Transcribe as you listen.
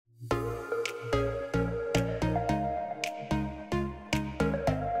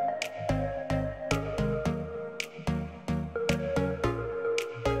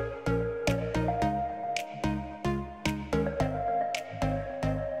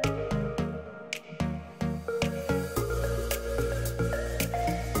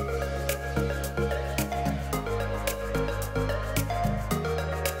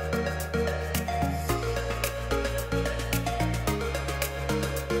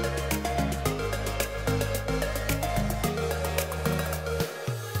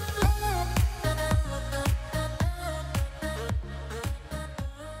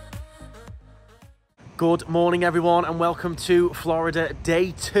Good morning everyone and welcome to Florida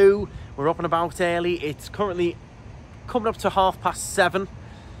day 2. We're up and about early. It's currently coming up to 7:30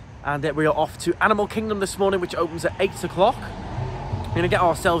 and we are off to Animal Kingdom this morning, which opens at 8 o'clock. We're going to get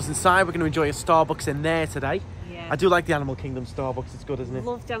ourselves inside. We're going to enjoy a Starbucks in there today. Yeah. I do like the Animal Kingdom Starbucks. It's good, isn't it? I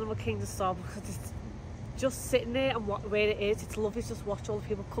love the Animal Kingdom Starbucks because it's just sitting there and where it is. It's lovely to just watch all the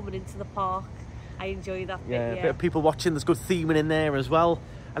people coming into the park. I enjoy that bit, a bit of people watching. There's good theming in there as well.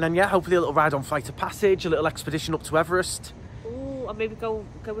 And then, yeah, hopefully a little ride on Flight of Passage, a little expedition up to Everest. Oh, and maybe go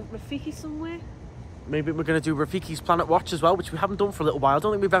with Rafiki somewhere. Maybe we're going to do Rafiki's Planet Watch as well, which we haven't done for a little while. I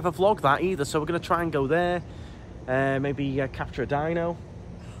don't think we've ever vlogged that either, so we're going to try and go there. Maybe capture a dino.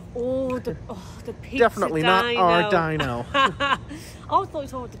 Oh, the pizza Definitely dino. not our dino. Oh, I thought you were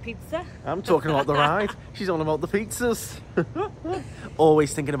talking about the pizza. I'm talking about the ride. She's on about the pizzas.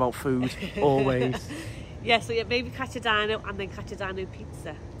 Always thinking about food, always. Yeah, so yeah, maybe catch a dino and then catch a dino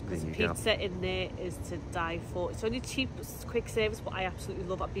pizza. Because the pizza in there is to die for. It's only cheap, quick service, but I absolutely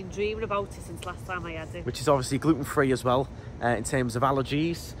love it. I've been dreaming about it since last time I had it. Which is obviously gluten-free as well, in terms of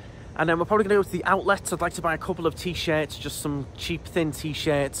allergies. And then we're probably going to go to the outlets. I'd like to buy a couple of t-shirts, just some cheap, thin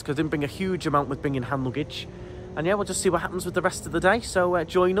t-shirts, because I didn't bring a huge amount with bringing hand luggage. And yeah, we'll just see what happens with the rest of the day. So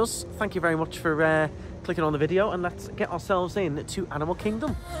join us. Thank you very much for clicking on the video, and let's get ourselves in to Animal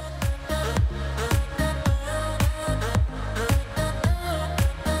Kingdom.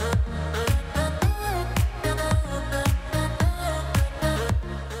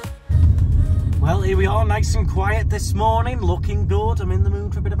 Well, here we are, nice and quiet this morning, looking good. I'm in the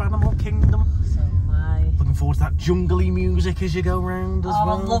mood for a bit of Animal Kingdom. So am I. Looking forward to that jungly music as you go round as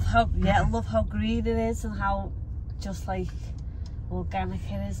well. I love how green it is and how just like organic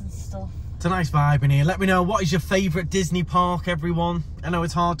it is and stuff. It's a nice vibe in here. Let me know, what is your favourite Disney park, everyone? I know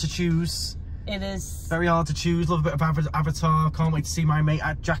it's hard to choose. It is. Very hard to choose. Love a bit of Avatar. Can't wait to see my mate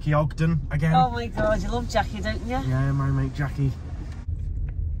at Jackie Ogden again. Oh my God, you love Jackie, don't you? Yeah, my mate Jackie.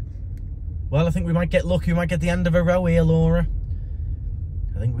 Well, I think we might get lucky. We might get the end of a row here, Laura.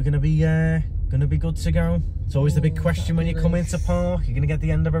 I think we're going to be good to go. It's always the big question when you come into park. You're going to get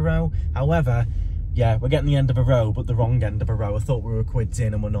the end of a row. However, yeah, we're getting the end of a row, but the wrong end of a row. I thought we were quids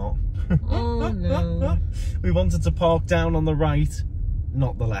in and we're not. Oh, no. We wanted to park down on the right,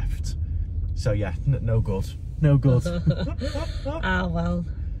 not the left. So, yeah, no good. No good. Ah, well.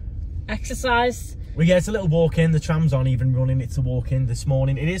 Exercise. Well, yeah, it's a little walk-in. The tram's aren't even running. It's a walk-in this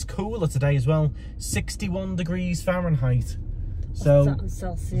morning. It is cooler today as well. 61 degrees Fahrenheit. So,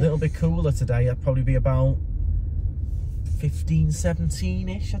 a little bit cooler today. It'd probably be about 15,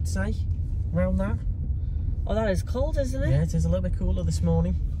 17-ish, I'd say. Around that. Oh, that is cold, isn't it? Yeah, it is a little bit cooler this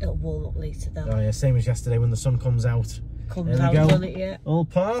morning. It'll warm up later, though. Oh, yeah, same as yesterday when the sun comes out. Done it yet. All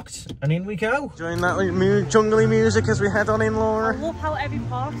parked, and in we go. Enjoying that jungly music as we head on in, Laura. I love how every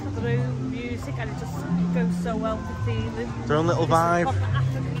park has their own music, and it just goes so well to theming. Their own little vibe.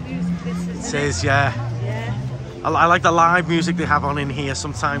 African music, it is, yeah. I like the live music they have on in here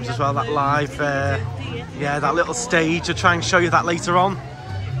sometimes as well. That live, yeah, that little stage. I'll try and show you that later on.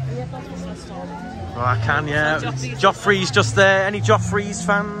 Oh, I can, yeah. Joffrey's just there. Any Joffrey's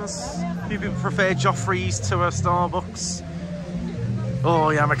fans? Few people prefer Joffrey's to a Starbucks. Oh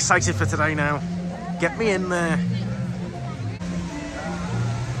yeah, I'm excited for today now. Get me in there.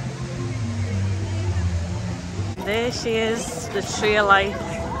 There she is, the tree of life.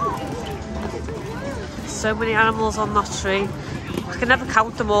 So many animals on that tree. I can never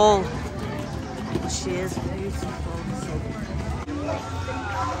count them all. But she is beautiful.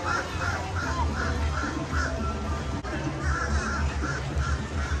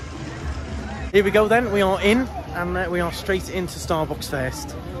 Here we go then, we are in, and we are straight into Starbucks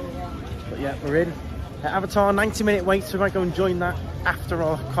first. But yeah, we're in. Avatar, 90-minute wait, so we might go and join that after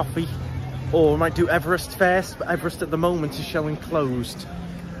our coffee. Or we might do Everest first, but Everest at the moment is showing closed.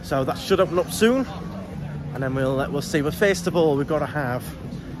 So that should open up soon, and then we'll see. But first of all, we've got to have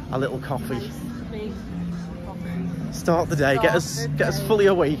a little coffee. Start the day, get us fully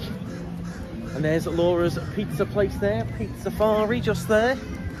awake. And there's Laura's pizza place there, Pizza Fari just there.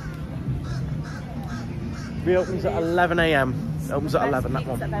 Reopens at 11 AM. It opens at 11, that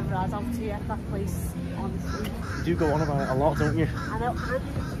one. I've ever had out here, that place, honestly. You do go on about it a lot, don't you? I know, and the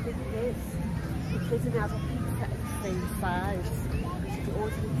thing is, the kids in the adult pizza at the same size. So if you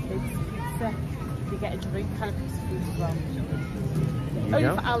order the kids pizza, you get a drink and a piece of food as well. Only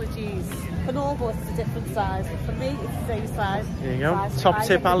for allergies. For normal, it's a different size. But for me, it's the same size. There you go. Top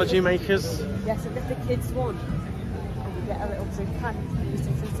tip, allergy makers. Yes, and if the kids want, and you get a little drink and use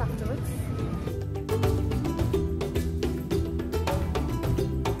some fruit afterwards.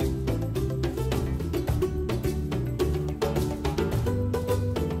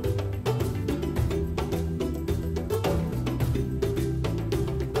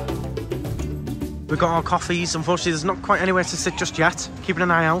 We've got our coffees. Unfortunately, there's not quite anywhere to sit just yet. Keeping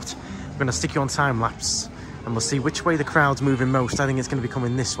an eye out. We're going to stick you on time lapse and we'll see which way the crowd's moving most. I think it's going to be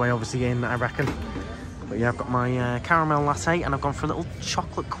coming this way, obviously, in, I reckon. But yeah, I've got my caramel latte and I've gone for a little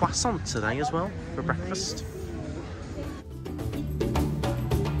chocolate croissant today as well for breakfast.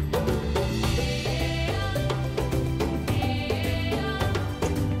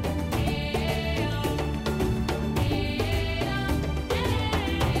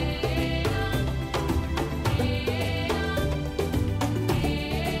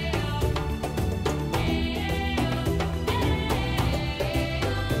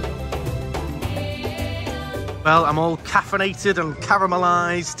 Well, I'm all caffeinated and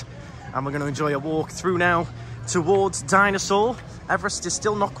caramelised, and we're going to enjoy a walk through now towards Dinosaur. Everest is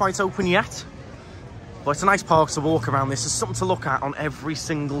still not quite open yet, but it's a nice park to walk around. This is something to look at on every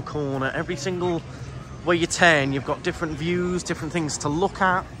single corner, every single way you turn. You've got different views, different things to look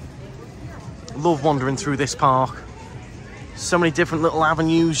at. Love wandering through this park. So many different little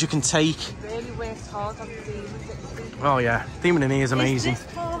avenues you can take. Really works hard on the theme. Oh yeah, theming in here is amazing. Is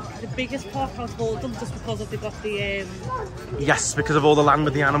this park the biggest park on Oldham just because they've got the... Yes, because of all the land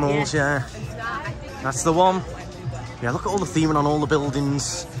with the animals, yeah. That's the one. Yeah, look at all the theming on all the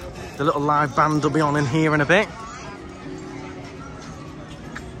buildings. The little live band will be on in here in a bit.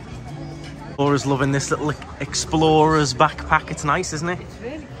 Laura's loving this little explorer's backpack. It's nice, isn't it? It's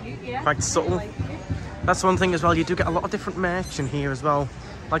really cute, yeah. Quite subtle. Like That's one thing as well, you do get a lot of different merch in here as well.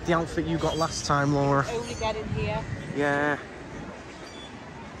 Like the outfit you got last time, Laura. Only get in here. Yeah.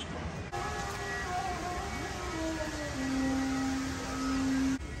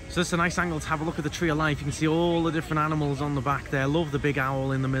 So it's a nice angle to have a look at the Tree of Life. You can see all the different animals on the back there. Love the big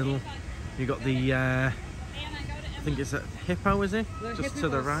owl in the middle. You got the, I think it's a hippo, is it? Just to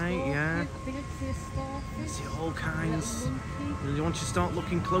the right, yeah. You see all kinds. And once you start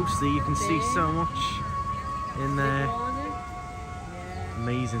looking closely, you can see so much in there.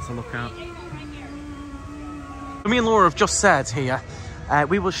 Amazing to look at. Me and Laura have just said here,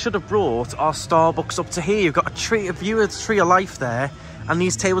 should have brought our Starbucks up to here. You've got a view of the Tree of Life there, and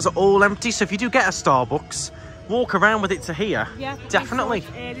these tables are all empty. So if you do get a Starbucks, walk around with it to here. Yeah, definitely.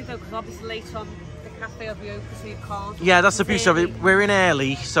 Early though, because obviously later on the cafe will be open, so you can't. Yeah, that's the beauty of it. We're in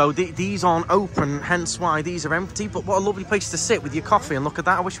early, so these aren't open, hence why these are empty. But what a lovely place to sit with your coffee and look at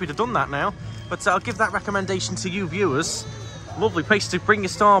that. I wish we'd have done that now. But I'll give that recommendation to you viewers. Lovely place to bring your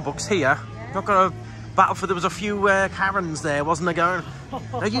Starbucks here. Not gonna battle for. There was a few Karens there, wasn't there? Going,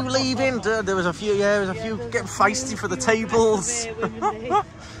 are you leaving? There was a few. Yeah, there was a few getting feisty for the tables.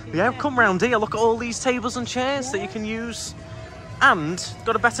 Yeah, come round here. Look at all these tables and chairs that you can use, and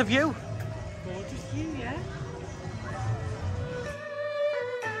got a better view. Gorgeous view, yeah.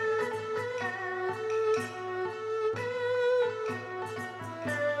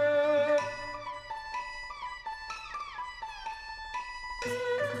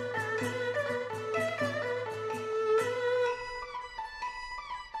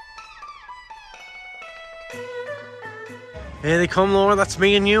 Here they come, Laura. That's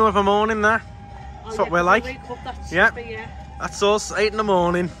me and you of a morning there. That's what we're like. Yeah, that's us, 8 in the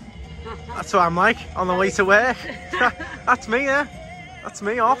morning. That's what I'm like on the way to work. That's me, yeah. That's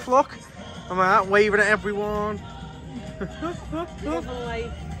me off, look. I'm out waving at everyone. Yeah,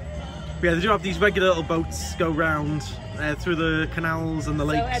 they do have these regular little boats go round through the canals and the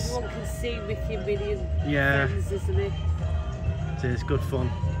lakes. So everyone can see Mickey and Minnie and yeah. friends, isn't it? It is good fun.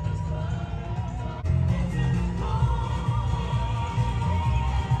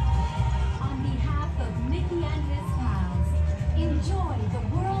 Enjoy the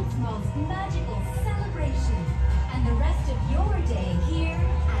world's most magical celebration and the rest of your day here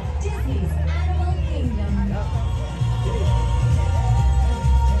at Disney's Animal Kingdom.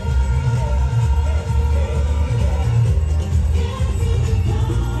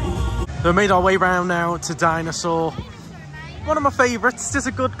 So we made our way round now to Dinosaur. One of my favourites. It's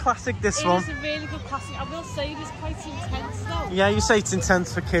a good classic, this one. It is a really good classic. I will say it is quite intense though. Yeah, you say it's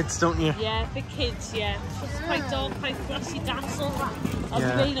intense for kids, don't you? Yeah, for kids, yeah. It's quite dark, quite flashy dinosaur.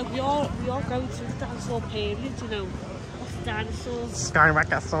 Yeah. You know, we all go through the dinosaur period, you know. What's the dinosaurs?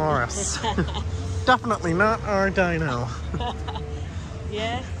 Skyracosaurus. Definitely not our dino.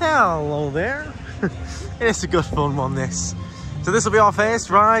 Yeah. Hello there. It's a good fun one, this. So this will be our first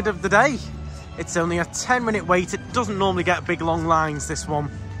ride of the day. It's only a 10-minute wait. It doesn't normally get big long lines, this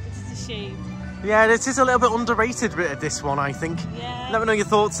one. It's a shame. Yeah, it is a little bit underrated, this one, I think. Yeah. Let me know your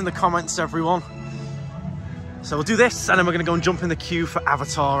thoughts in the comments, everyone. So we'll do this, and then we're going to go and jump in the queue for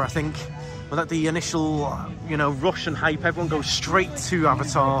Avatar, I think. We'll let the initial, you know, rush and hype, everyone go straight to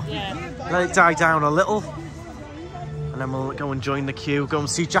Avatar. Yeah. Let it die down a little. And then we'll go and join the queue, go and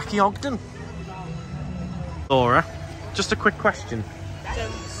see Jackie Ogden. Laura, just a quick question.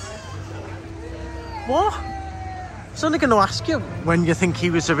 What? I was only going to ask you when you think he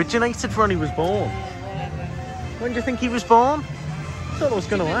was originated for when he was born. When do you think he was born? That's all I was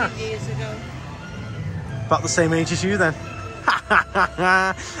going to ask. Years ago. About the same age as you then.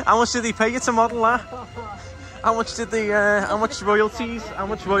 How much did they pay you to model that? How much did they, how much royalties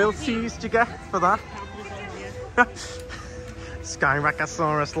did you get for that?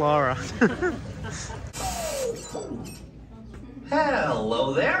 Skyracosaurus Laura.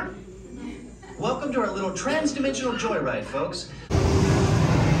 Hello there. Welcome to our little trans-dimensional joyride, folks.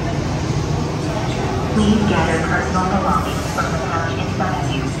 Please gather personal belongings from the couch in front of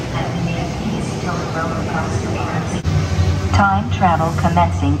you and remain seated until the roller coaster is complete. Time travel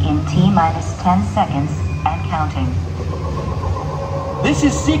commencing in T-minus 10 seconds and counting. This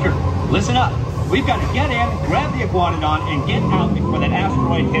is Seeker. Listen up. We've got to get in, grab the iguanodon, and get out before that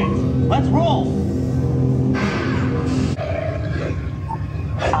asteroid hits. Let's roll!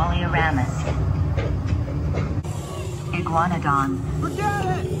 Oleoramus. Iguanodon.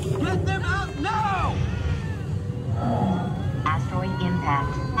 Forget it! Get them out now! Asteroid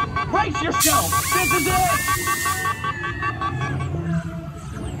impact. Brace yourself! This is it!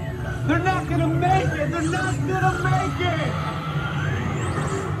 They're not gonna make it! They're not gonna make it!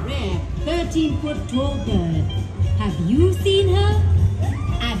 Rare 13-foot tall bird. Have you seen her?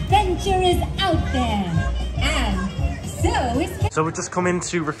 Adventure is out there. And so is... So we've just come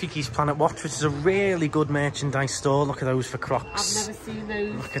into Rafiki's Planet Watch, which is a really good merchandise store. Look at those for Crocs. I've never seen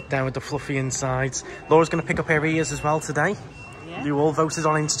those. Look at them with the fluffy insides. Laura's going to pick up her ears as well today. Yeah. You all voted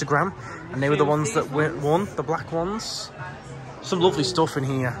on Instagram, and they were the ones that won, the black ones. Some lovely stuff in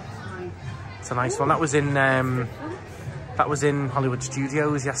here. It's a nice one. That was in Hollywood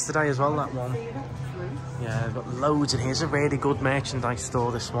Studios yesterday as well, that one. Yeah, they've got loads in here. It's a really good merchandise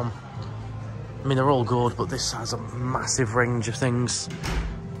store, this one. I mean, they're all good, but this has a massive range of things.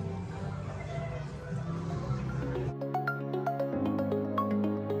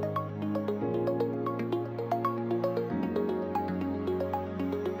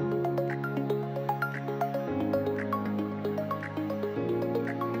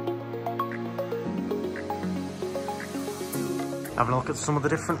 Having a look at some of the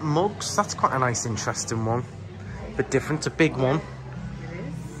different mugs. That's quite a nice, interesting one. Bit different, a big one.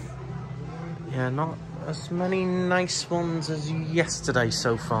 Yeah, not as many nice ones as yesterday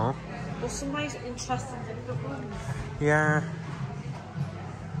so far. There's some nice, interesting different ones. Yeah.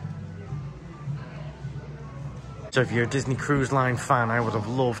 So if you're a Disney Cruise Line fan, I would have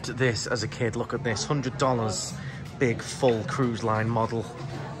loved this as a kid. Look at this, $100, big full cruise line model.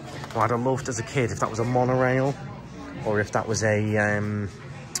 Well, I'd have loved as a kid if that was a monorail or if that was a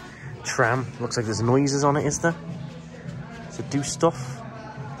tram. Looks like there's noises on it, is there? Does it do stuff?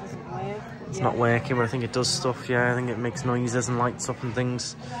 It's not working, but I think it does stuff. Yeah, I think it makes noises and lights up and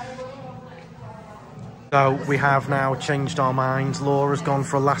things. So we have now changed our minds. Laura's gone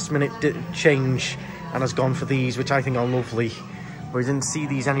for a last minute change and has gone for these, which I think are lovely. We didn't see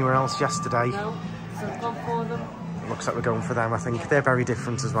these anywhere else yesterday. No, so I've gone for them. Looks like we're going for them, I think. They're very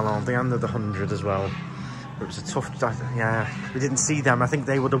different as well, aren't they? And they're the 100 as well. It was a tough, yeah. We didn't see them. I think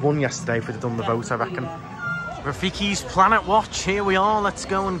they would have won yesterday if we'd have done the vote, I reckon. Rafiki's Planet Watch, here we are. Let's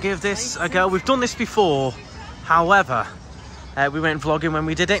go and give this a go. We've done this before, however, we went vlogging when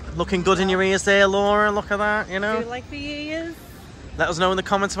we did it. Looking good in your ears there, Laura. Look at that, you know. Do you like the ears? Let us know in the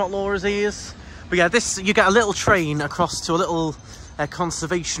comments about Laura's ears. But yeah, this, you get a little train across to a little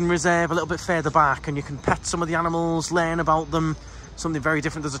conservation reserve a little bit further back, and you can pet some of the animals, learn about them. Something very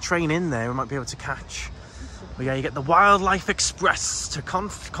different. There's a train in there we might be able to catch. But yeah, you get the Wildlife Express to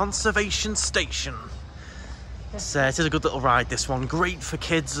Conservation Station. It is a good little ride, this one. Great for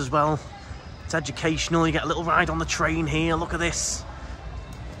kids as well. It's educational. You get a little ride on the train here. Look at this.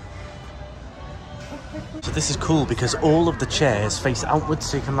 So this is cool because all of the chairs face outwards,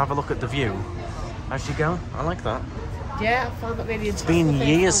 so you can have a look at the view as you go. I like that. Yeah, I found that really interesting. It's been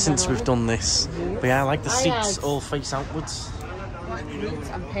years since we've done this. But yeah, I like the seats all face outwards.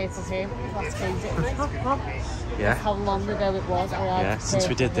 And paper here. Let's change it. Yeah. How long ago it was. Yeah, since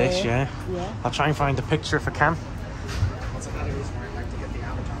we did this, yeah. I'll try and find a picture if I can.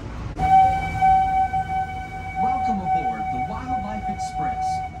 Welcome aboard the Wildlife Express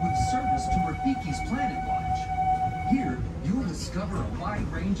with service to Rafiki's Planet Watch. Here, you'll discover a wide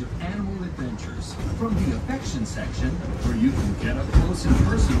range of animal adventures, from the affection section, where you can get up close and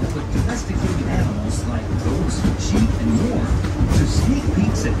personal with domesticated animals like goats, sheep, and more, to sneak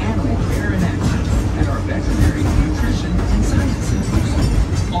peeks at animal care in action at our veterinary, nutrition, and science centers.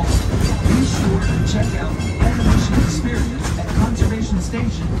 Also, be sure to check out the animation experience at Conservation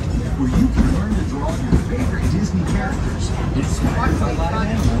Station, where you can learn to draw your favorite Disney characters inspired by live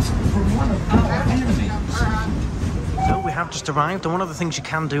animals from one of our animators. So we have just arrived, and one of the things you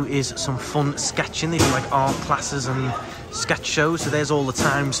can do is some fun sketching. They do like art classes and sketch shows, so there's all the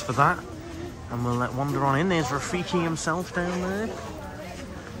times for that. And we'll wander on in. There's Rafiki himself down there.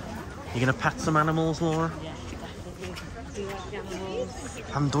 You gonna pet some animals, Laura? Yeah, definitely. Do like the animals.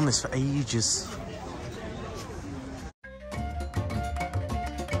 I haven't done this for ages.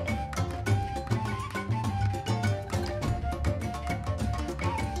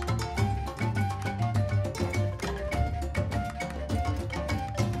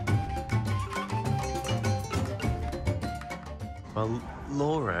 Well,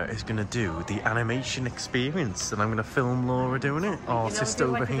 Laura is going to do the animation experience, and I'm going to film Laura doing it. Artist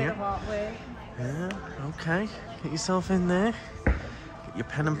over here. Yeah, okay. Get yourself in there. Get your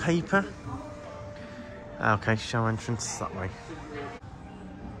pen and paper. Okay, show entrance that way.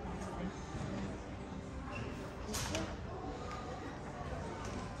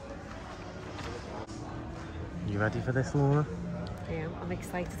 You ready for this, Laura? Yeah, I'm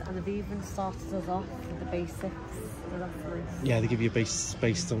excited, and they've even started us off with the basics. So that's nice. Yeah, they give you a base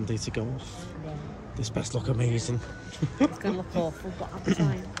don't they, to go off. Yeah. This best look amazing. It's going to look awful, but at the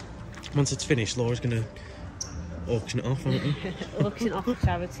time. Once it's finished, Laura's going to auction it off, aren't you? Auction off for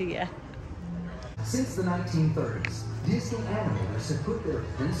charity, yeah. Since the 1930s, Disney animators have put their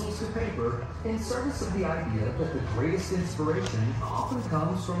pencils to paper in service of the idea that the greatest inspiration often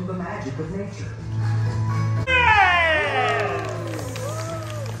comes from the magic of nature.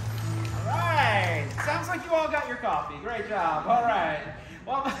 Sounds like you all got your coffee. Great job. All right.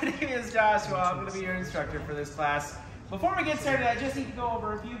 Well, my name is Joshua. I'm going to be your instructor for this class. Before we get started, I just need to go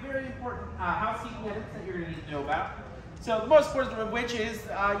over a few very important housekeeping items that you're going to need to know about. So the most important of which is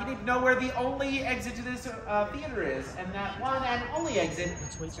you need to know where the only exit to this theater is. And that one and only exit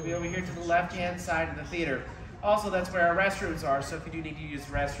will be over here to the left-hand side of the theater. Also, that's where our restrooms are. So if you do need to use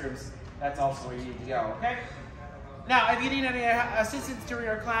the restrooms, that's also where you need to go, okay? Now, if you need any assistance during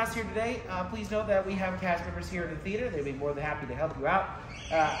our class here today, please note that we have cast members here in the theater. They'd be more than happy to help you out.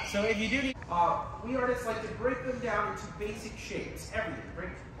 So if you do need, we artists like to break them down into basic shapes, everything.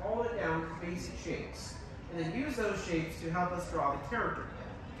 Break all it down into basic shapes. And then use those shapes to help us draw the character.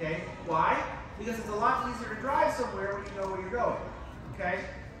 Okay? Why? Because it's a lot easier to drive somewhere when you know where you're going. Okay?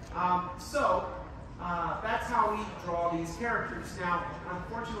 That's how we draw these characters. Now,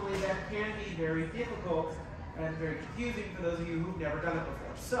 unfortunately, that can be very difficult and very confusing for those of you who've never done it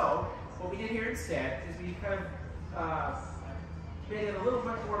before. So, what we did here instead is we kind of made it a little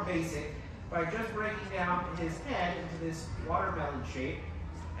bit more basic by just breaking down his head into this watermelon shape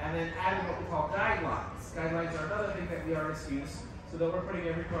and then adding what we call guidelines. Guidelines are another thing that we artists use so that we're putting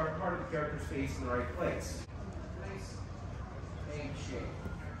every part of the character's face in the right place. Nice egg shape.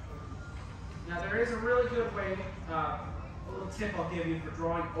 Now there is a really good way, a little tip I'll give you for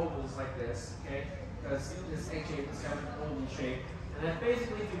drawing ovals like this, okay? Because this egg shape is kind of an oval shape. And then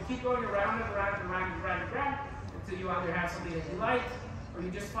basically you keep going around and around and around and around and around until you either have something that you like or you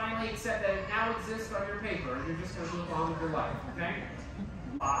just finally accept that it now exists on your paper and you're just going to move on with your life, okay?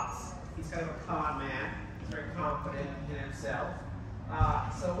 Box. He's kind of a con man. He's very confident in himself.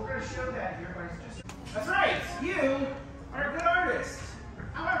 So we're going to show that here by just... That's right! You are a good artist.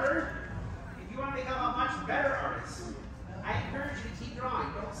 However, if you want to become a much better artist, I encourage you to keep drawing.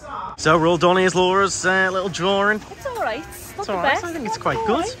 Don't stop. So we're all done. Here's Laura's little drawing. It's alright. It's all right. I think it's quite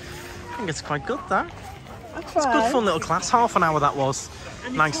good. I think it's quite good, that. It's a good fun little class. Half an hour that was.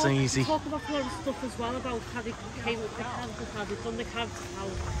 And nice and easy. Talk about a lot of stuff as well about how they came up with the characters, how they've done the characters,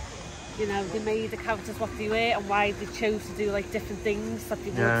 how they made the characters what they were, and why they chose to do like different things that they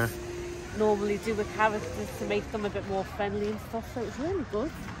would normally do with characters to make them a bit more friendly and stuff. So it was really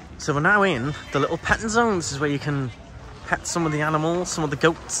good. So we're now in the little petting zone. This is where you can pet some of the animals, some of the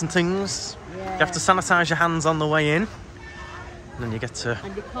goats and things. Yeah. You have to sanitize your hands on the way in. And then you get to...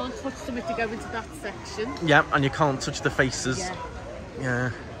 And you can't touch them if you go into that section. Yeah, and you can't touch the faces.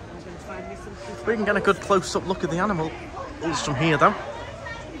 Yeah. We can get a good close-up look at the animals from here, though.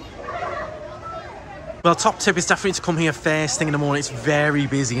 Well, top tip is definitely to come here first thing in the morning. It's very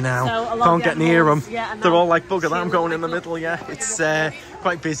busy now. So can't get near them. Yeah, they're all like, bugger that, I'm going in the middle. Yeah, it's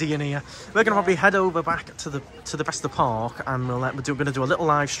quite busy in here. We're going to probably head over back to the rest of the park, and we're going to do a little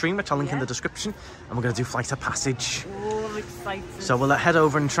live stream, which I'll link in the description, and we're going to do Flight of Passage. Oh, I'm excited. So we'll head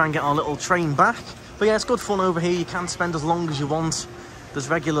over and try and get our little train back. But yeah, it's good fun over here. You can spend as long as you want. There's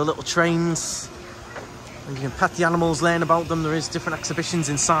regular little trains. And you can pet the animals, learn about them. There is different exhibitions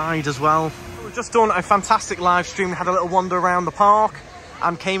inside as well. We've just done a fantastic live stream. We had a little wander around the park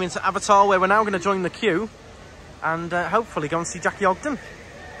and came into Avatar, where we're now going to join the queue and hopefully go and see Jackie Ogden.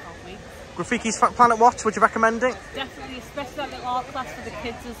 Grafiki's Planet Watch, would you recommend it? Definitely, especially that little art class for the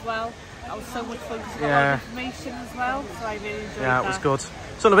kids as well. That was so much fun because you got a lot of information as well, so I really enjoyed that. Yeah, it was good.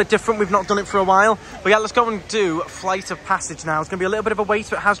 It's a little bit different, we've not done it for a while. But yeah, let's go and do Flight of Passage now. It's going to be a little bit of a wait,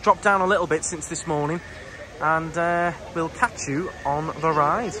 but it has dropped down a little bit since this morning. And we'll catch you on the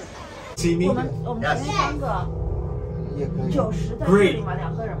ride. See me? Great.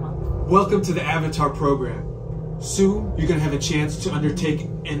 Welcome to the Avatar program. Soon, you're going to have a chance to undertake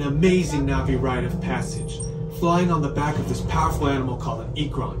an amazing Navi rite of passage, flying on the back of this powerful animal called an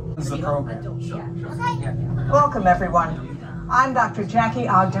Ikron. This is the program. Welcome, everyone. I'm Dr. Jackie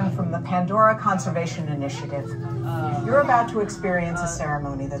Ogden from the Pandora Conservation Initiative. You're about to experience a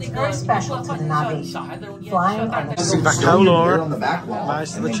ceremony that's very special to the Navi. Flying on the Laura. On the back wall,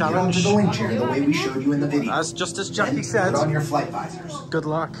 Nice to and the then challenge. get onto the wing chair the way we showed you in the video. As just as Jackie Then said. Put on your flight visors. Good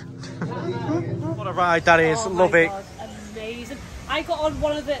luck. What a ride that is. Love it. God, amazing. I got on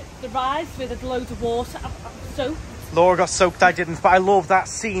one of the rides with loads of water. I'm soaked. Laura got soaked, I didn't, but I love that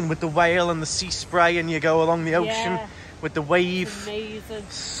scene with the whale and the sea spray and you go along the ocean with the wave. Amazing.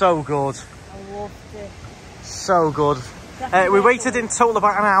 So good. I loved it. So good. We waited in total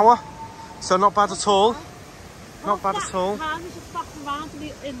about an hour, so not bad at all. Not bad at all. Time is just back around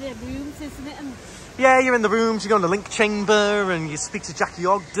in the rooms, isn't it? And yeah, you're in the rooms, you go in the link chamber and you speak to Jackie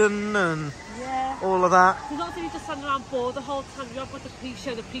Ogden and all of that. You're not just standing around bored the whole time. You've got the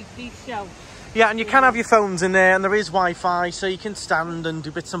pre-show, the pre-beef show. Yeah, and you can have your phones in there and there is Wi-Fi, so you can stand and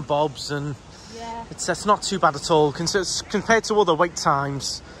do bits and bobs and it's not too bad at all. Compared to other wait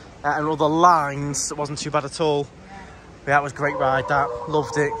times and other lines, it wasn't too bad at all. Yeah, it was a great ride, that.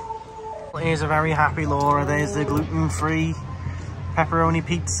 Loved it. Here's a very happy Laura. There's the gluten-free pepperoni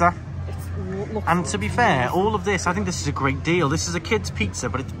pizza. And to be fair, all of this, I think this is a great deal. This is a kid's pizza,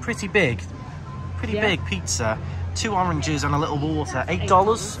 but it's pretty big. Pretty big pizza. 2 oranges and a little water. $8,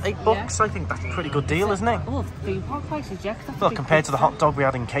 $8. I think that's a pretty good deal, isn't it? Oh, the theme park prices, well, compared to the hot dog we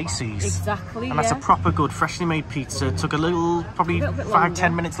had in Casey's. Exactly, and that's a proper good, freshly made pizza. It took probably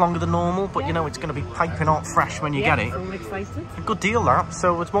 5-10 minutes longer than normal, but you know it's going to be piping hot fresh when you get it. I'm excited. A good deal, that.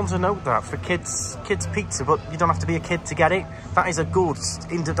 So it's one to note that for kids pizza, but you don't have to be a kid to get it. That is a good.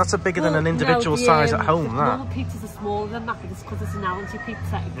 That's a bigger than an individual size at home. That. Normal pizzas are smaller than that, but it's because it's an Allenby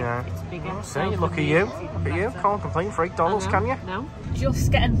pizza. It's bigger. See, look at you. Look at you. Can't complain for $8, can you? No.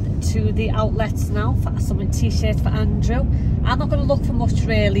 Just getting to the outlets now for some t-shirt for Andrew. I'm not going to look for much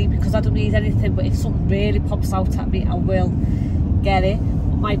really because I don't need anything, but if something really pops out at me, I will get it.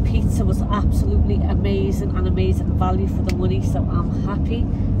 My pizza was absolutely amazing and amazing value for the money, so I'm happy.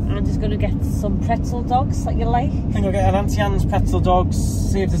 And just going to get some pretzel dogs that you like. I think I'll get an Auntie Anne's pretzel dogs,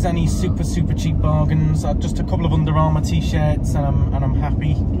 see if there's any super cheap bargains. Just a couple of Under Armour t-shirts and I'm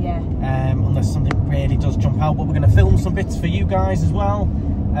happy. Yeah. Unless something really does jump out, but we're going to film some bits for you guys as well.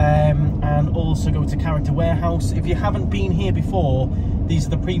 And also go to Character Warehouse. If you haven't been here before, these are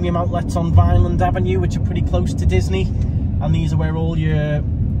the premium outlets on Vineland Avenue, which are pretty close to Disney. And these are where all your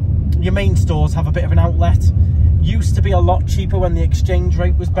main stores have a bit of an outlet. Used to be a lot cheaper when the exchange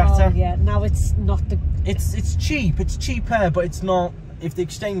rate was better. Oh yeah, now it's not the... It's cheap, it's cheaper, but it's not... If the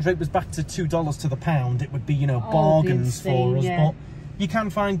exchange rate was back to $2 to the pound, it would be, you know, bargains for us. But you can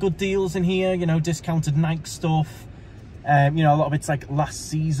find good deals in here, you know, discounted Nike stuff. You know, a lot of it's like last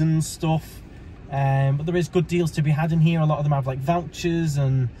season stuff. But there is good deals to be had in here. A lot of them have like vouchers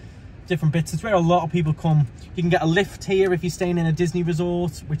and different bits. It's where a lot of people come. You can get a lift here if you're staying in a Disney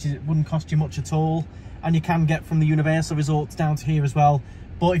resort, which wouldn't cost you much at all. And you can get from the Universal resorts down to here as well.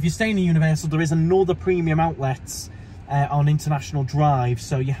 But if you're staying in Universal, there is another premium outlets on International Drive.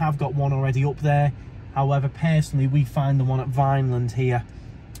 So you have got one already up there. However, personally, we find the one at Vineland here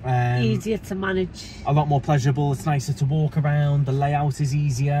easier to manage. A lot more pleasurable. It's nicer to walk around. The layout is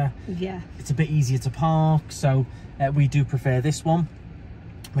easier. Yeah. It's a bit easier to park. So we do prefer this one.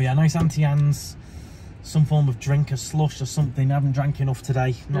 But yeah, nice Auntie Anne's. Some form of drink, a slush or something. I haven't drank enough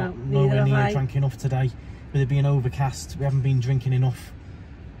today. Nowhere near drank enough today. With it being overcast, we haven't been drinking enough.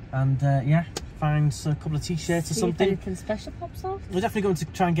 And yeah, find a couple of t-shirts or something. If anything special pops off. We're definitely going to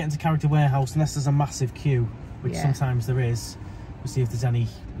try and get into Character Warehouse unless there's a massive queue, which sometimes there is. We'll see if there's any,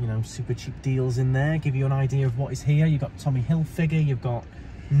 you know, super cheap deals in there. Give you an idea of what is here. You've got Tommy Hilfiger, you've got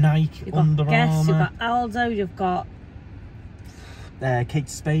Nike, you've got Under Guess, Armour. You've got Aldo, you've got Kate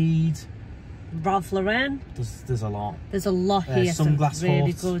Spade. Ralph Lauren. There's a lot. There's a lot here. Sunglass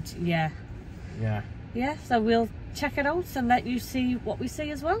really Hut. good. Yeah. Yeah. Yeah. So we'll check it out and let you see what we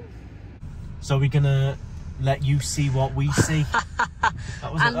see as well. So we're gonna let you see what we see.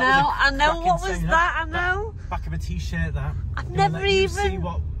 I know. What was that? I know. Back of a t-shirt. That. I've never even. See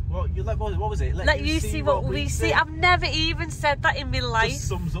what What was it? Let you see what we see. I've never even said that in my life. Just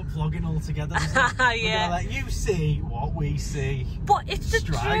sums up vlogging altogether. Yeah. We're gonna let you see what we see. But it's the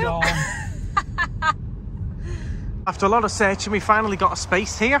Stride truth. on. After a lot of searching, we finally got a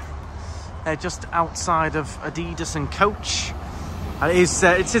space here, just outside of Adidas and Coach. It is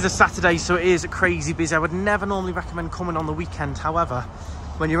a Saturday, so it is crazy busy. I would never normally recommend coming on the weekend. However,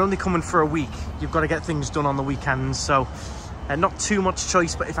 when you're only coming for a week, you've got to get things done on the weekends. So not too much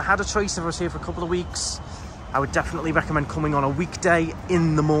choice, but if I had a choice, if I was here for a couple of weeks, I would definitely recommend coming on a weekday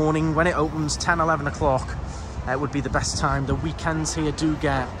in the morning when it opens, 10, 11 o'clock. It would be the best time. The weekends here do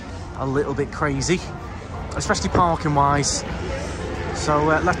get a little bit crazy, especially parking wise. So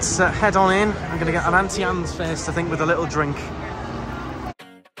let's head on in. I'm going to get an Auntie Anne's first, I think, with a little drink.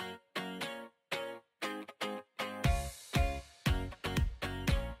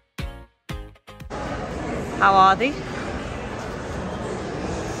 How are they?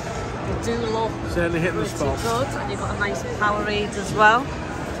 They do look certainly hitting the spot. Good, and you've got a nice Powerade as well.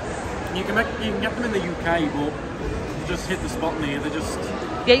 You can get them in the UK, but they just hit the spot near. They just.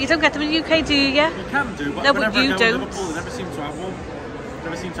 Yeah, you don't get them in the UK, do you? Yeah. You can do, but no, whenever but you I go don't. to Liverpool, they never seem to have one.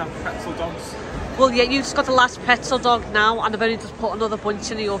 Never seem to have pretzel dogs. Well, yeah, you've just got the last pretzel dog now, and I've only just put another bunch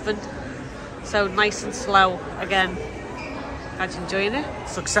in the oven. So nice and slow again. How's you enjoying it?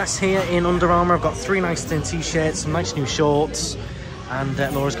 Success here in Under Armour. I've got 3 nice thin t-shirts, some nice new shorts, and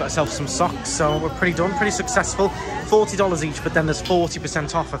Laura's got herself some socks. So we're pretty done, pretty successful. $40 each, but then there's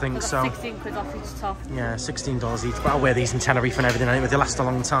 40% off, I think. So 16 quid off each top. Yeah, $16 each. But I'll wear these in Tenerife and everything anyway. They last a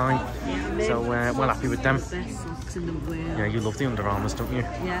long time. Yeah, so we're happy with them. Yeah, you love the Under Armours, don't you?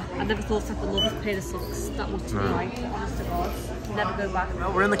 Yeah, I never thought I'd love a pair of socks that much to me like, honest to God. Never go back.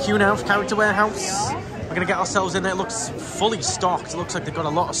 Well, we're in the queue now for Character Warehouse. We're going to get ourselves in there. It looks fully stocked. It looks like they've got a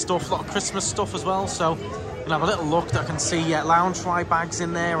lot of stuff, a lot of Christmas stuff as well. So we're going to have a little look. That I can see Loungefly bags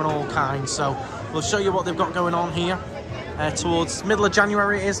in there and all kinds. So we'll show you what they've got going on here. Towards middle of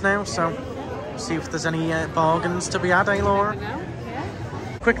January it is now. So see if there's any bargains to be had, eh, Laura?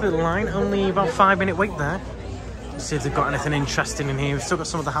 Quick little line. Only about 5-minute wait there. Let's see if they've got anything interesting in here. We've still got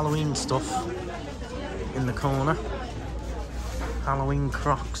some of the Halloween stuff in the corner. Halloween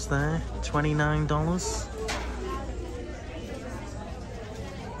Crocs there, $29.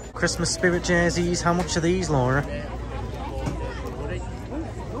 Christmas spirit jerseys, how much are these, Laura?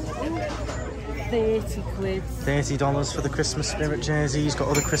 30 quid. $30 for the Christmas spirit jerseys. Got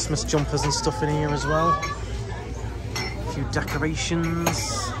other Christmas jumpers and stuff in here as well. A few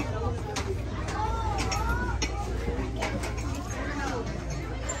decorations.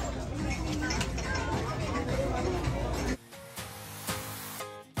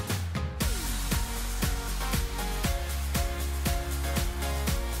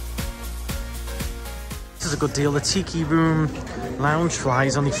 This is a good deal. The Tiki Room Loungefly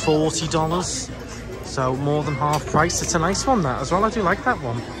is only $40, so more than half price. It's a nice one, that as well. I do like that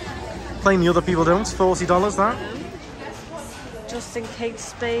one. Plain the other people don't. $40 that. Just in Kate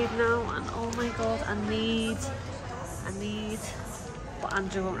Spade now, and oh my God, I need, but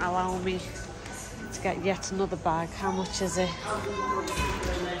Andrew won't allow me to get yet another bag. How much is it?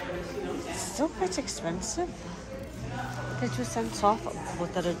 It's still quite expensive. 50% off,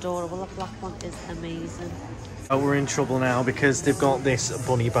 but they're adorable. The black one is amazing. Oh, we're in trouble now because they've got this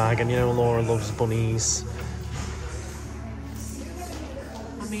bunny bag, and you know Laura loves bunnies.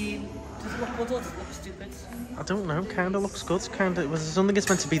 I mean, does it look good or does it look stupid? I don't know, kind of looks good. Kind of. I don't think it's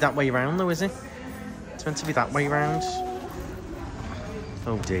meant to be that way round though, is it? It's meant to be that way round.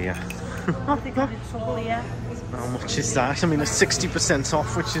 Oh dear. I think I'm in trouble here. How much is that? I mean, it's 60%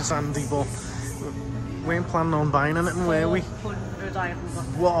 off, which is handy, but we ain't planning on buying anything, were we? 400 I haven't got.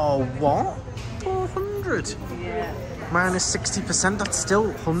 Whoa, what? 400? Yeah. Minus 60%, that's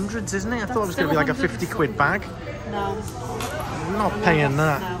still hundreds, isn't it? I thought it was going to be like a 50 quid bag. No. I'm not paying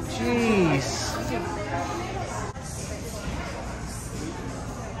that. No. Jeez.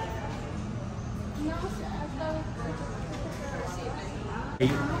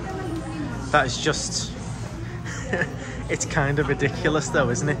 That is just... It's kind of ridiculous though,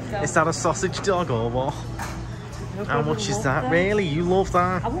 isn't it? Is that a sausage dog or what? How much is that? Really? You love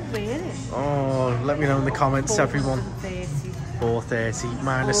that? I won't wear it. Oh, let me know in the comments, everyone. $4.30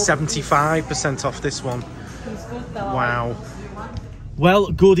 minus 75% off this one. Wow.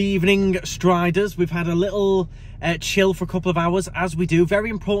 Well, good evening, Striders. We've had a little chill for a couple of hours, as we do. Very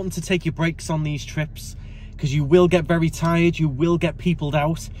important to take your breaks on these trips, because you will get very tired, you will get peopled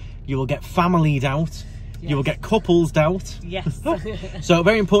out, you will get familyed out. Yes. You will get coupled out. Yes. So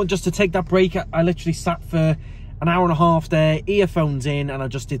very important just to take that break. I literally sat for an hour and a half there, earphones in, and I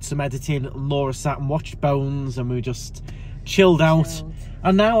just did some editing. Laura sat and watched Bones, and we just chilled out.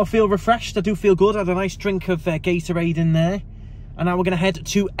 And now I feel refreshed. I do feel good. I had a nice drink of Gatorade in there. And now we're going to head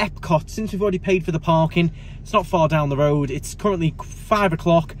to Epcot. Since we've already paid for the parking, it's not far down the road. It's currently 5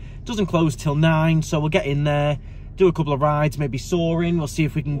 o'clock. It doesn't close till 9, so we'll get in there, do a couple of rides, maybe Soaring. We'll see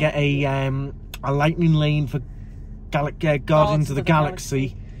if we can get a lightning lane for Guardians of the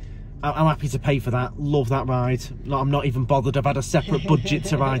Galaxy. I'm happy to pay for that. Love that ride. No, I'm not even bothered. I've had a separate budget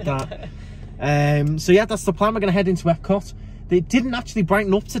to ride that. So yeah, that's the plan. We're going to head into Epcot. It didn't actually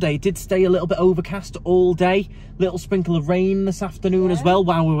brighten up today. It did stay a little bit overcast all day. Little sprinkle of rain this afternoon as well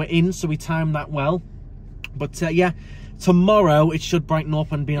while we were in, so we timed that well. But yeah, tomorrow it should brighten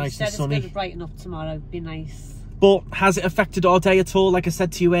up and be nice and sunny. It's going to brighten up tomorrow. Be nice. But has it affected our day at all? Like I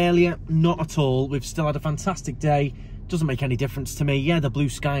said to you earlier, not at all. We've still had a fantastic day. Doesn't make any difference to me. Yeah, the blue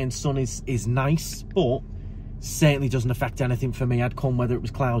sky and sun is nice, but certainly doesn't affect anything for me. I'd come whether it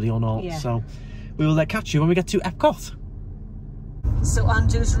was cloudy or not. Yeah. So we will catch you when we get to Epcot. So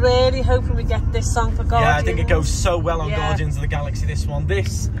Andrew's really hoping we get this song for Guardians. Yeah, I think it goes so well on Guardians of the Galaxy, this one.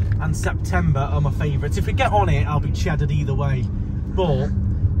 This and September are my favourites. If we get on it, I'll be cheddar either way. But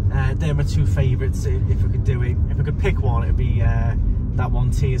they're my two favourites if we could do it. If we could pick one, it'd be that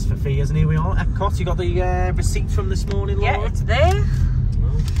one, Tears for Fears. And here we are, Epcot. You got the receipt from this morning, Laura? Yeah, it's there.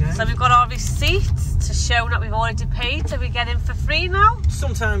 Okay. So we've got our receipt to show that we've already paid. So we get in for free now.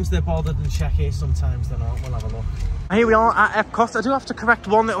 Sometimes they're bothered and check it, sometimes they're not. We'll have a look. Here we are at Epcot. I do have to correct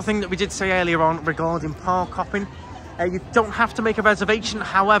one little thing that we did say earlier on regarding park hopping. You don't have to make a reservation.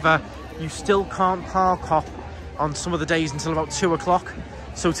 However, you still can't park hop on some of the days until about 2 o'clock.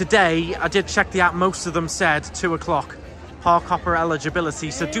 So today, I did check the app. Most of them said 2 o'clock park hopper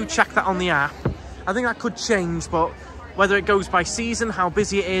eligibility. So do check that on the app. I think that could change, but whether it goes by season, how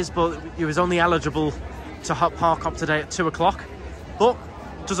busy it is, but it was only eligible to park hop today at 2 o'clock. But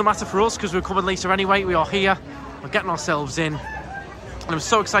it doesn't matter for us because we're coming later anyway. We are here. We're getting ourselves in, and I'm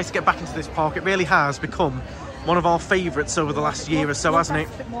so excited to get back into this park. It really has become one of our favourites over the last year or so, hasn't it?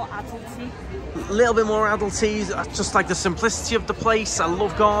 A bit more adulty. A little bit more adulty. I just like the simplicity of the place. I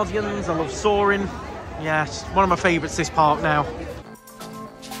love Guardians. I love Soaring. Yeah, it's one of my favourites, this park now.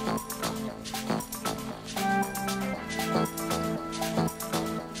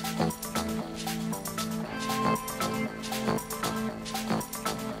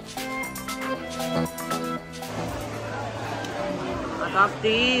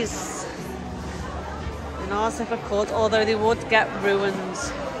 These in ours if I could, although they would get ruined,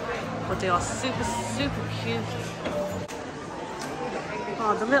 but they are super cute.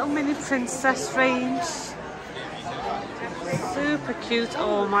 Oh, the little mini princess range, super cute.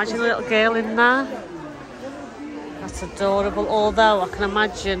 Oh, imagine a little girl in there. That's adorable, although I can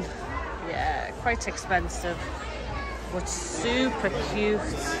imagine, yeah, quite expensive, but super cute.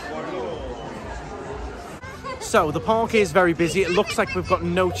 So the park is very busy. It looks like we've got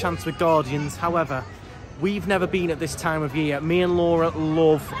no chance with Guardians. However, we've never been at this time of year. Me and Laura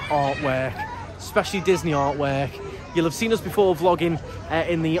love artwork, especially Disney artwork. You'll have seen us before vlogging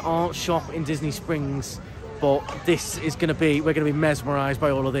in the art shop in Disney Springs, but this is going to be, we're going to be mesmerised by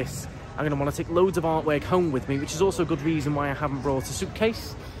all of this. I'm going to want to take loads of artwork home with me, which is also a good reason why I haven't brought a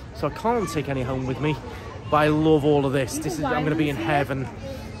suitcase. So I can't take any home with me, but I love all of this. I'm going to be in heaven.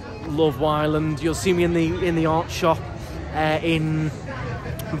 Love Wyland. You'll see me in the art shop in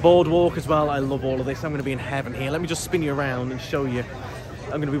Boardwalk as well. I love all of this. I'm going to be in heaven here. Let me just spin you around and show you.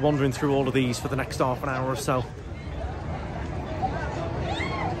 I'm going to be wandering through all of these for the next half an hour or so.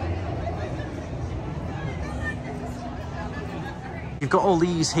 You've got all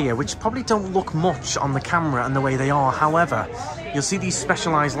these here, which probably don't look much on the camera and the way they are. However, you'll see these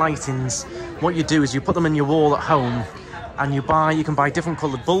specialised lightings. What you do is you put them in your wall at home, and you can buy different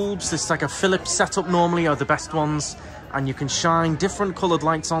coloured bulbs. This is like a Philips setup normally are the best ones, and you can shine different coloured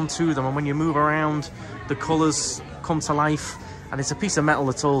lights onto them, and when you move around, the colours come to life. And it's a piece of metal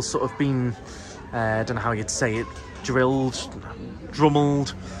that's all sort of been, I don't know how you'd say it, drilled,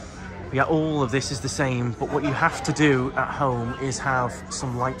 drummelled. Yeah, all of this is the same, but what you have to do at home is have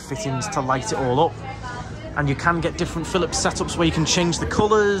some light fittings to light it all up. And you can get different Philips setups where you can change the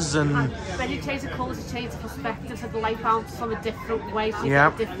colours and when you change the colours, you change the perspective, so the light bounces from a different way, so you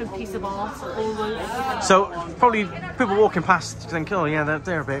get a different piece of art almost. So probably people walking past think, oh yeah,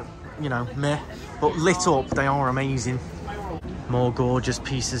 they're a bit, you know, meh. But lit up, they are amazing. More gorgeous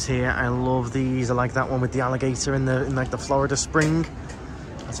pieces here. I love these. I like that one with the alligator in like the Florida spring.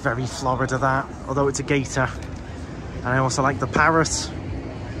 That's very Florida, that, although it's a gator. And I also like the parrot.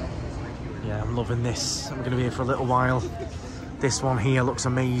 Yeah, I'm loving this. I'm going to be here for a little while. This one here looks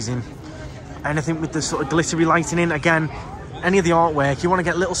amazing. Anything with the sort of glittery lighting in, again, any of the artwork, you want to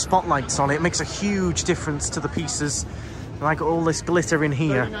get little spotlights on it. It makes a huge difference to the pieces. Like all this glitter in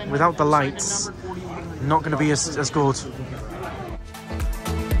here, without the lights, not going to be as good.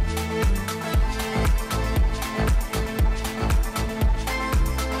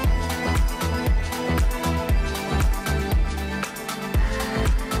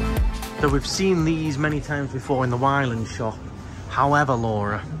 So we've seen these many times before in the Wyland shop. However,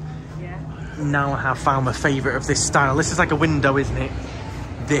 Laura, now I have found my favourite of this style. This is like a window, isn't it?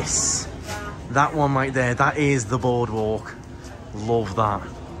 That one right there, that is the boardwalk. Love that.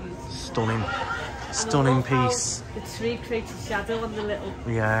 Stunning. Stunning piece. The tree creates a shadow on the little...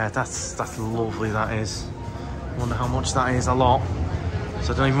 Yeah, that's lovely, that is. Wonder how much that is. A lot.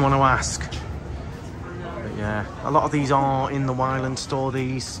 So I don't even want to ask. But yeah, a lot of these are in the Wyland store,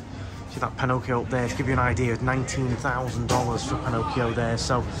 these. See that Pinocchio up there, to give you an idea, $19,000 for Pinocchio there.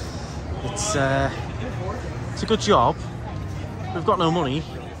 So it's a good job. We've got no money,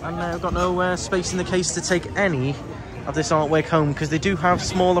 and we've got no space in the case to take any of this artwork home, because they do have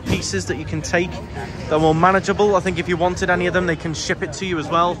smaller pieces that you can take. They're more manageable. I think if you wanted any of them, they can ship it to you as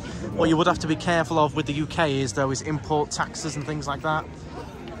well. What you would have to be careful of with the UK is import taxes and things like that.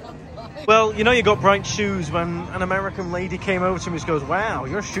 Well, you know you got bright shoes when an American lady came over to me and goes, "Wow,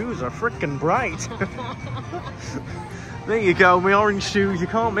 your shoes are freaking bright." There you go, my orange shoes. You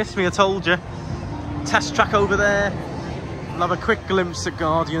can't miss me, I told you. Test track over there. We'll have a quick glimpse at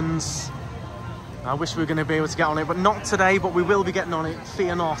Guardians. I wish we were going to be able to get on it, but not today, but we will be getting on it.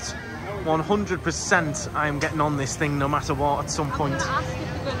 Fear not. 100% I am getting on this thing no matter what at some point.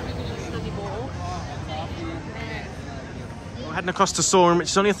 Heading across to Sourn, which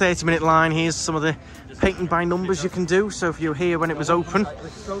is only a 30-minute line. Here's some of the painting by numbers you can do. So if you're here when it was open,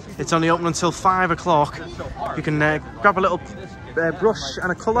 it's only open until 5 o'clock. You can grab a little brush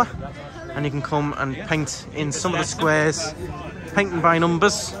and a colour, and you can come and paint in some of the squares. Painting by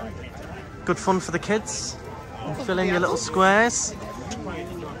numbers. Good fun for the kids. Fill in your little squares.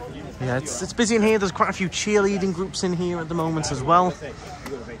 Yeah, it's busy in here. There's quite a few cheerleading groups in here at the moment as well.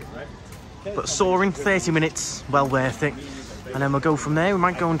 But Soaring, 30 minutes, well worth it. And then we'll go from there. We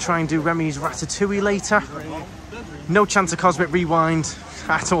might go and try and do Remy's Ratatouille later. No chance of Cosmic Rewind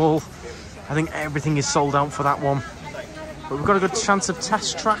at all. I think everything is sold out for that one. But we've got a good chance of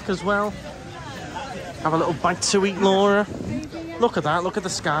Test Track as well. Have a little bite to eat, Laura. Look at that, look at the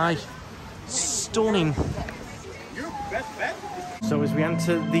sky. Stunning. So as we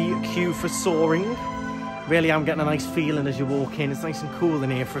enter the queue for Soaring, really I'm getting a nice feeling as you walk in. It's nice and cool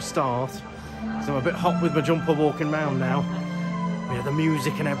in here for a start. So I'm a bit hot with my jumper walking around now. Yeah, the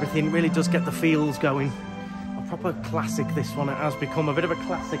music and everything really does get the feels going. A proper classic, this one. It has become a bit of a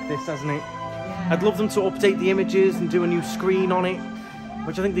classic, this, hasn't it? I'd love them to update the images and do a new screen on it,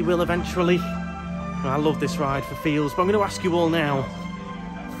 which I think they will eventually. I love this ride for feels, but I'm going to ask you all now,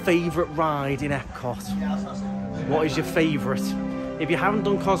 favourite ride in Epcot? What is your favourite? If you haven't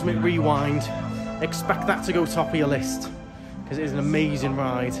done Cosmic Rewind, expect that to go top of your list, because it is an amazing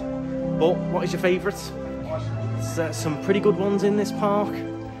ride. But what is your favourite? There's some pretty good ones in this park.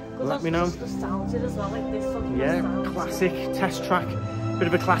 Let me know. Yeah, classic. Test Track, bit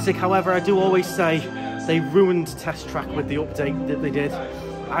of a classic. However, I do always say they ruined Test Track with the update that they did.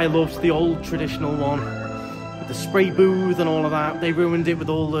 I loved the old traditional one with the spray booth and all of that. They ruined it with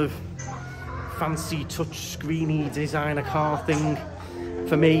all the fancy touch screeny designer car thing.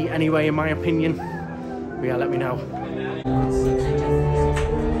 For me, anyway, in my opinion. But yeah, let me know.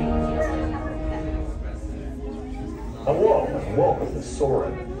 Hello and welcome to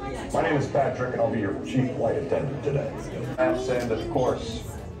Soarin'. My name is Patrick and I'll be your chief flight attendant today. And of course,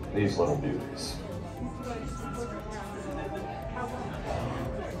 these little beauties.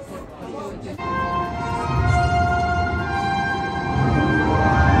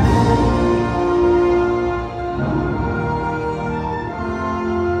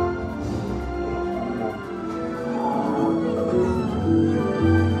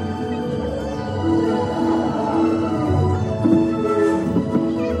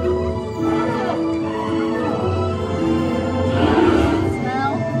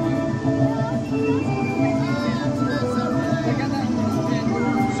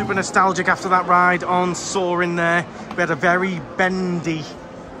 Nostalgic after that ride on Soaring there. We had a very bendy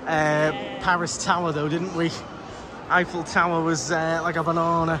Paris Tower though, didn't we? Eiffel Tower was like a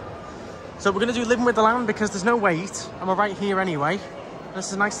banana. So we're going to do Living with the Land because there's no wait and we're right here anyway. This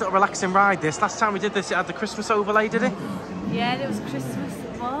is a nice little relaxing ride this. Last time we did this it had the Christmas overlay, did it? Yeah, it was Christmas,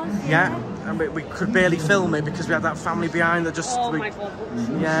 it was. Yeah, and we could barely film it because we had that family behind that just... Oh my God.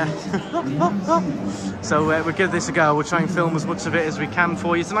 Yeah. So we'll give this a go. We'll try and film as much of it as we can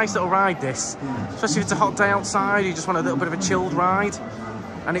for you. It's a nice little ride this. Especially if it's a hot day outside, you just want a little bit of a chilled ride.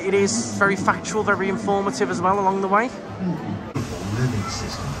 And it is very factual, very informative as well along the way. Living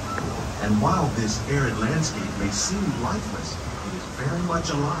system. And while this arid landscape may seem lifeless, it is very much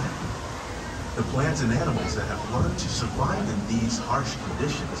alive. The plants and animals that have learned to survive in these harsh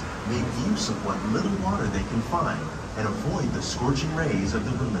conditions make use of what little water they can find and avoid the scorching rays of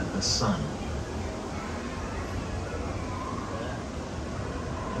the relentless sun.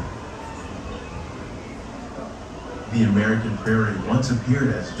 The American prairie once appeared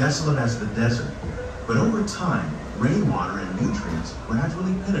as desolate as the desert, but over time, rainwater and nutrients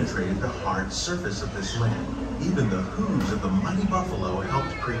gradually penetrated the hard surface of this land. Even the hooves of the mighty buffalo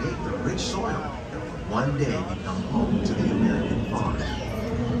helped create the rich soil that would one day become home to the American farm.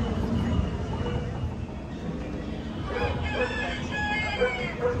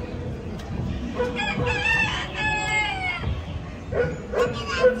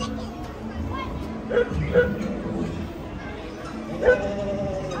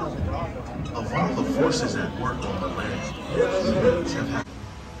 Of all the forces at work on the land, humans have had.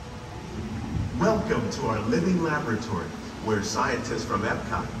 Welcome to our living laboratory, where scientists from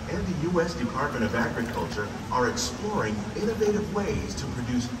Epcot and the U.S. Department of Agriculture are exploring innovative ways to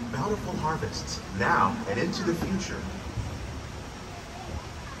produce bountiful harvests now and into the future.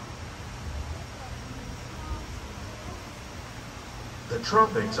 The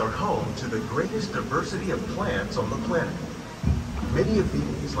tropics are home to the greatest diversity of plants on the planet. Many of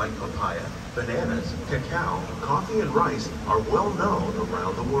these, like papaya, bananas, cacao, coffee, and rice, are well known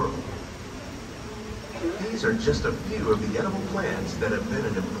around the world. These are just a few of the edible plants that have been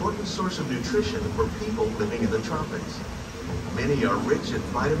an important source of nutrition for people living in the tropics. Many are rich in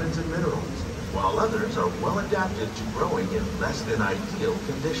vitamins and minerals, while others are well adapted to growing in less than ideal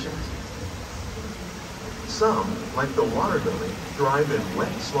conditions. Some, like the water lily, thrive in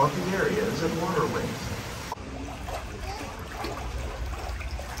wet, swampy areas and waterways.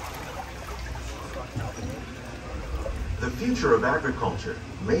 The future of agriculture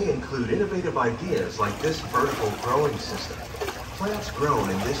may include innovative ideas like this vertical growing system. Plants grown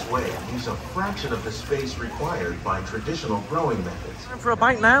in this way use a fraction of the space required by traditional growing methods. Time for a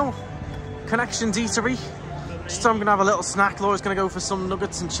bite now. Connections Eatery. Just I'm gonna have a little snack. Laura's gonna go for some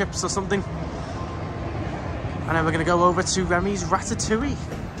nuggets and chips or something. And then we're gonna go over to Remy's Ratatouille.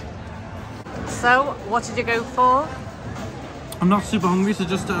 So, what did you go for? I'm not super hungry, so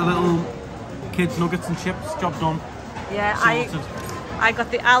just a little kids nuggets and chips. Job done. Yeah, Sorted. I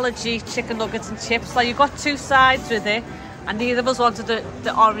got the allergy chicken nuggets and chips. So you got two sides with it, and neither of us wanted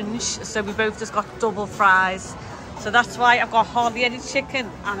the orange, so we both just got double fries. So that's why I've got hardly any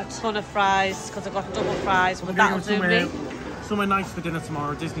chicken and a ton of fries, because I've got double fries, but that'll do me. Somewhere nice for dinner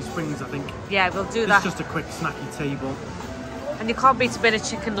tomorrow, Disney Springs, I think. Yeah, we'll do that. It's just a quick snacky table. And you can't beat a bit of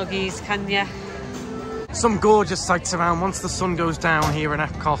chicken nuggies, can you? Some gorgeous sights around once the sun goes down here in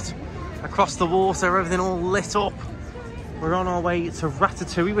Epcot. Across the water, everything all lit up. We're on our way to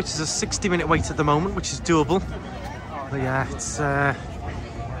Ratatouille, which is a 60-minute wait at the moment, which is doable. But yeah, it's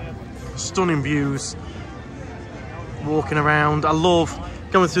stunning views. Walking around. I love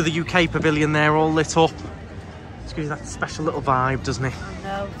going through the UK pavilion there, all lit up. It's gives you that special little vibe, doesn't it? I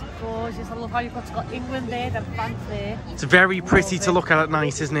know, it's gorgeous. I love how you've got England there, then France there. It's very pretty to look at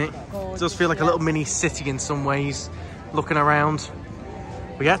night, isn't it? It does feel like a little mini city in some ways, looking around.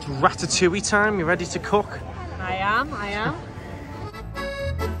 But yeah, it's Ratatouille time. You ready to cook? I am.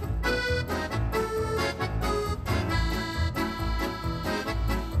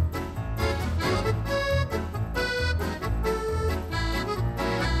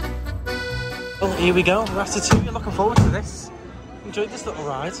 Well, here we go, Ratatouille. Looking forward to this. Enjoyed this little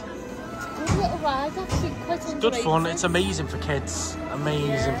ride. Good little ride, actually, quite It's good fun. It's amazing for kids.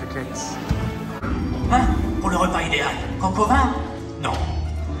 Amazing for kids. Pour le repas idéal. Coq au vin? Non.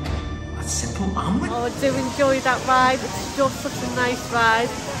 Simple omelette. Oh, I do enjoy that ride. It's just such a nice ride.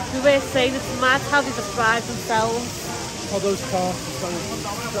 We were saying it's mad how they just drive themselves. Oh, those cars are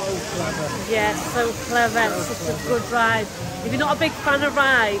so clever. Yeah, so clever. It's such a good ride. If you're not a big fan of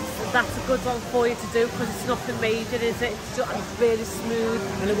rides, that's a good one for you to do, because it's nothing major, is it? It's just really smooth.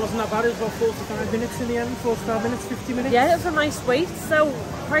 And it wasn't that bad. It was about 45 minutes in the end. 45 minutes, 50 minutes. Yeah, it was a nice wait, so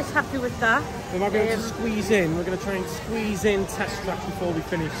quite happy with that. We might be able to squeeze in. We're going to try and squeeze in test track before we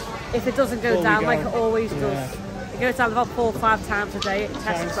finish. If it doesn't go down like it always does. It goes down about 4 or 5 times a day at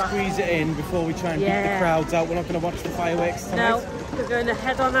test track. Squeeze it in before we try and beat the crowds out. We're not going to watch the fireworks tonight. No, we're going to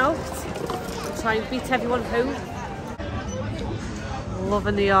head on out and try and beat everyone home.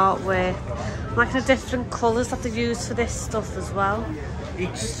 Loving the artwork. I'm liking the different colours that they use for this stuff as well.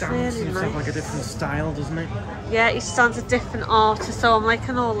 Each stand seems to have like a different style, doesn't it? Yeah, each stand's a different artist, so I'm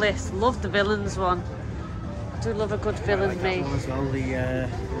liking all this. Love the villains one. do love a good villain, like me. that one as well, the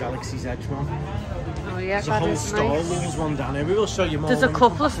Galaxy's Edge one. Oh yeah, There's a that whole is Star nice. Wars one down here. We will show you more. There's a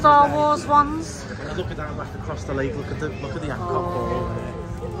couple of Star Wars ones. Look at that back across the lake. Look at the Epcot ball.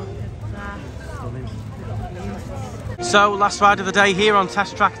 So last ride of the day here on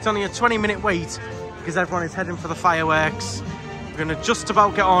Test Track. It's only a 20-minute wait because everyone is heading for the fireworks. We're going to just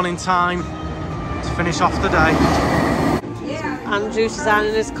about get on in time to finish off the day. Andrew's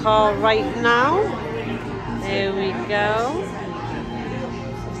designing his car right now. There we go.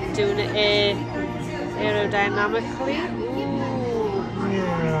 He's doing it aerodynamically.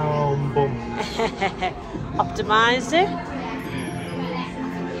 Optimise it.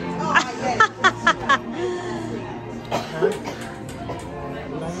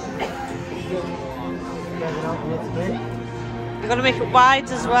 You're going to make it wide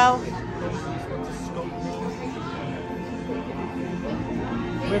as well.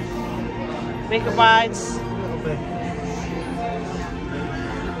 Make it wide.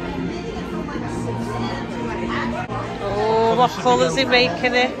 Oh, what colours he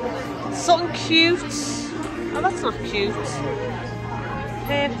making it? Something cute. Oh, that's not cute.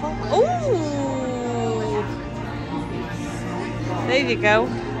 Purple. Ooh. There you go.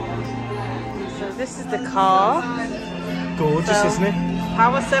 So this is the car. Gorgeous, isn't it?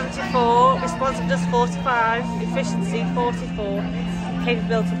 Power 74, responsiveness 45, efficiency 44,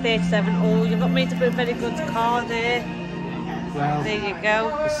 capability 37. Oh, you've not made a very good car there. Well, there you go.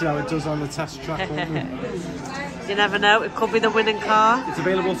 We'll see how it does on the test track, won't we? You never know, it could be the winning car. It's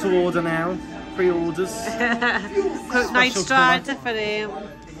available to order now. Pre-orders. Quote KnightStrider for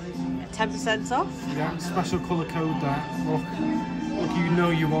 10% off. Yeah, special colour code that. Look, you know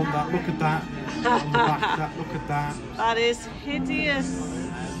you want that. Look at that. On the back, that. Look at that. That is hideous.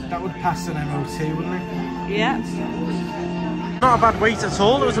 That would pass an MOT, wouldn't it? Yeah. Not a bad wait at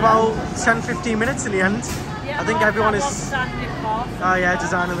all. It was about 10-15 minutes in the end. Yeah, I think everyone is. Oh yeah,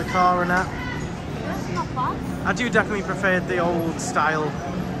 designing the car and that. That's not bad. I do definitely prefer the old style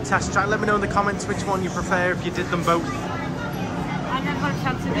test track. Let me know in the comments which one you prefer if you did them both. I never got a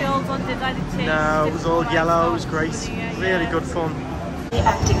chance to the old one, did I? No, it was all yellow. It was great. Really good fun.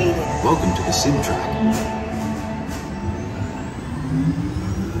 Welcome to the sim track.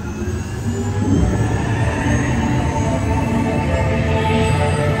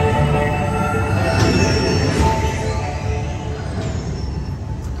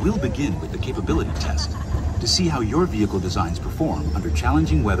 We'll begin with the capability test to see how your vehicle designs perform under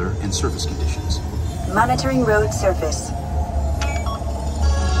challenging weather and surface conditions. Monitoring road surface.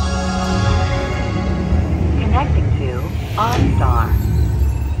 Connecting to OnStar.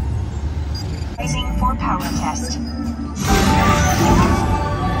 Rising for power test.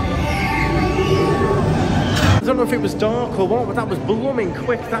 I don't know if it was dark or what, but that was blooming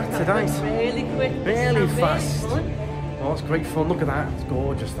quick that today. Really quick. Really fast. Oh, it's great fun. Look at that. It's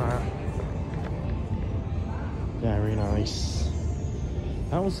gorgeous, that. Very nice.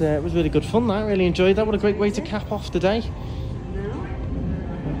 That was it was really good fun. That really enjoyed that. What a great way to cap off the day.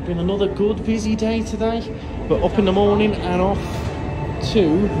 It's been another good busy day today, but up in the morning and off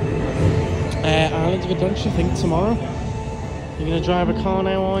to Islands of Adventure. I think tomorrow. You're gonna drive a car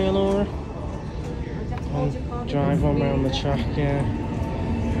now, are you, Laura? And drive on around the track, yeah.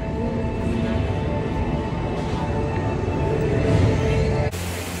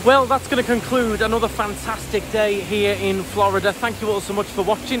 Well, that's going to conclude another fantastic day here in Florida. Thank you all so much for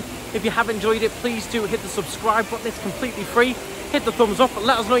watching. If you have enjoyed it, please do hit the subscribe button. It's completely free. Hit the thumbs up.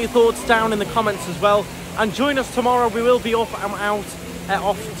 Let us know your thoughts down in the comments as well. And join us tomorrow. We will be up and out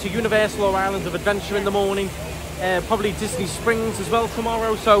off to Universal or Islands of Adventure in the morning. Probably Disney Springs as well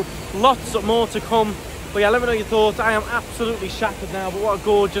tomorrow. So lots more to come. But yeah, let me know your thoughts. I am absolutely shattered now. But what a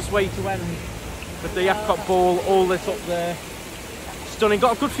gorgeous way to end with the Epcot ball all lit up there. Stunning.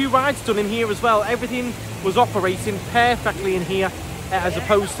 Got a good few rides done in here as well. Everything was operating perfectly in here as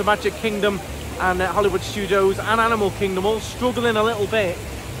opposed to Magic Kingdom and Hollywood Studios and Animal Kingdom all struggling a little bit.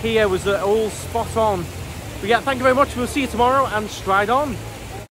 Here was all spot on. But yeah, thank you very much. We'll see you tomorrow and stride on.